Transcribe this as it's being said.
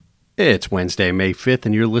It's Wednesday, May 5th,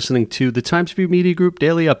 and you're listening to the Times View Media Group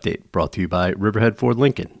Daily Update, brought to you by Riverhead Ford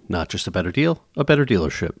Lincoln. Not just a better deal, a better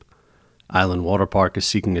dealership. Island Water Park is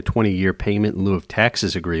seeking a 20-year payment in lieu of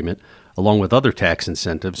taxes agreement, along with other tax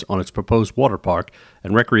incentives on its proposed water park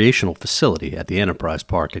and recreational facility at the Enterprise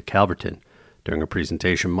Park at Calverton. During a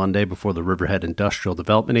presentation Monday before the Riverhead Industrial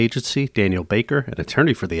Development Agency, Daniel Baker, an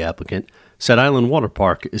attorney for the applicant, said Island Water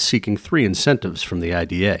Park is seeking three incentives from the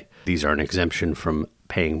IDA. These are an exemption from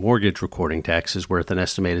paying mortgage recording taxes worth an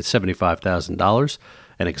estimated $75,000,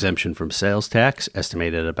 an exemption from sales tax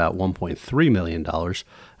estimated at about $1.3 million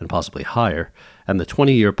and possibly higher, and the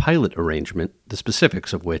 20-year pilot arrangement, the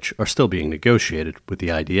specifics of which are still being negotiated with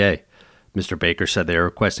the IDA. Mr. Baker said they are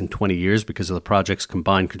requesting 20 years because of the project's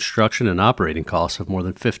combined construction and operating costs of more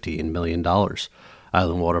than $15 million.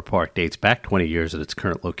 Island Water Park dates back 20 years at its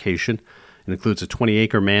current location. It includes a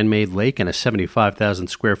 20-acre man-made lake and a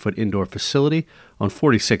 75,000-square-foot indoor facility on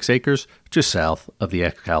 46 acres just south of the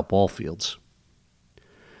Excal ball fields.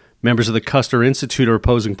 Members of the Custer Institute are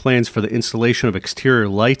opposing plans for the installation of exterior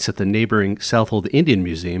lights at the neighboring Southold Indian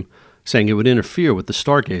Museum, saying it would interfere with the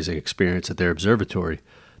stargazing experience at their observatory.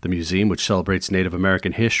 The museum, which celebrates Native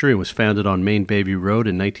American history and was founded on Main Bayview Road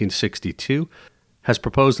in 1962, has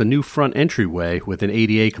proposed a new front entryway with an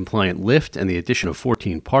ADA-compliant lift and the addition of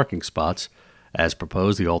 14 parking spots. As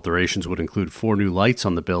proposed, the alterations would include 4 new lights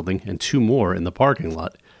on the building and 2 more in the parking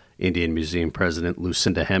lot. Indian Museum President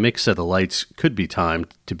Lucinda Hemmick said the lights could be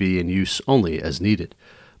timed to be in use only as needed.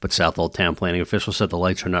 But Southold Town Planning officials said the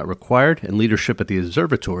lights are not required, and leadership at the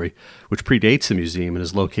observatory, which predates the museum and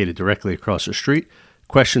is located directly across the street,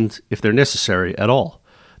 questioned if they're necessary at all.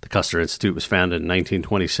 The Custer Institute was founded in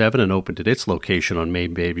 1927 and opened at its location on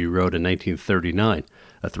Main Bayview Road in 1939.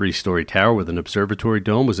 A 3-story tower with an observatory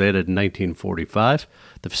dome was added in 1945.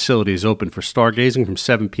 The facility is open for stargazing from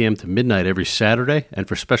 7 p.m. to midnight every Saturday and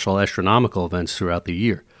for special astronomical events throughout the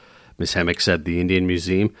year. Ms. Hemmick said the Indian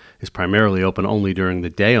Museum is primarily open only during the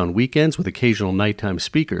day on weekends with occasional nighttime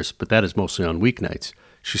speakers, but that is mostly on weeknights.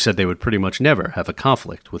 She said they would pretty much never have a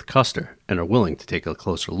conflict with Custer and are willing to take a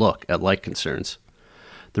closer look at light concerns.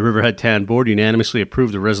 The Riverhead Town Board unanimously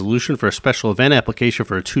approved a resolution for a special event application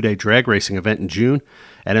for a 2-day drag racing event in June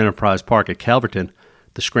at Enterprise Park at Calverton.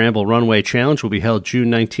 The Scramble Runway Challenge will be held June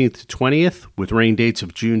 19th to 20th, with rain dates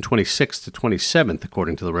of June 26th to 27th,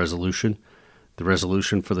 according to the resolution. The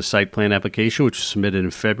resolution for the site plan application, which was submitted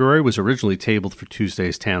in February, was originally tabled for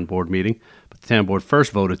Tuesday's Town Board meeting, but the Town Board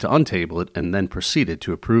first voted to untable it and then proceeded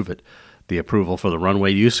to approve it. The approval for the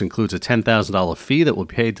runway use includes a $10,000 fee that will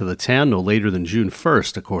be paid to the town no later than June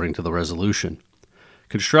 1st, according to the resolution.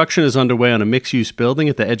 Construction is underway on a mixed-use building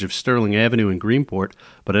at the edge of Sterling Avenue in Greenport,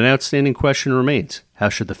 but an outstanding question remains. How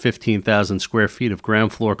should the 15,000 square feet of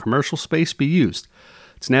ground floor commercial space be used?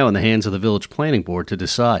 It's now in the hands of the Village Planning Board to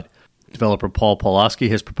decide. Developer Paul Pawlowski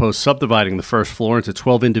has proposed subdividing the first floor into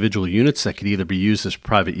 12 individual units that could either be used as a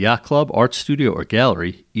private yacht club, art studio, or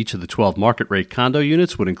gallery. Each of the 12 market-rate condo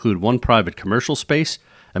units would include 1 private commercial space,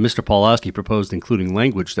 and Mr. Pawlowski proposed including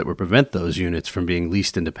language that would prevent those units from being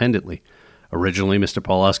leased independently. Originally, Mr.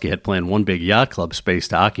 Pawlowski had planned 1 big yacht club space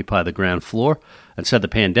to occupy the ground floor and said the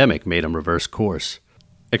pandemic made him reverse course.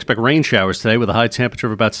 Expect rain showers today with a high temperature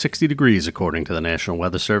of about 60 degrees, according to the National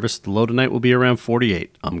Weather Service. The low tonight will be around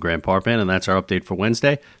 48. I'm Grant Parpan, and that's our update for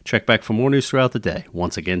Wednesday. Check back for more news throughout the day.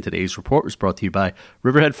 Once again, today's report was brought to you by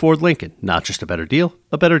Riverhead Ford Lincoln. Not just a better deal,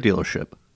 a better dealership.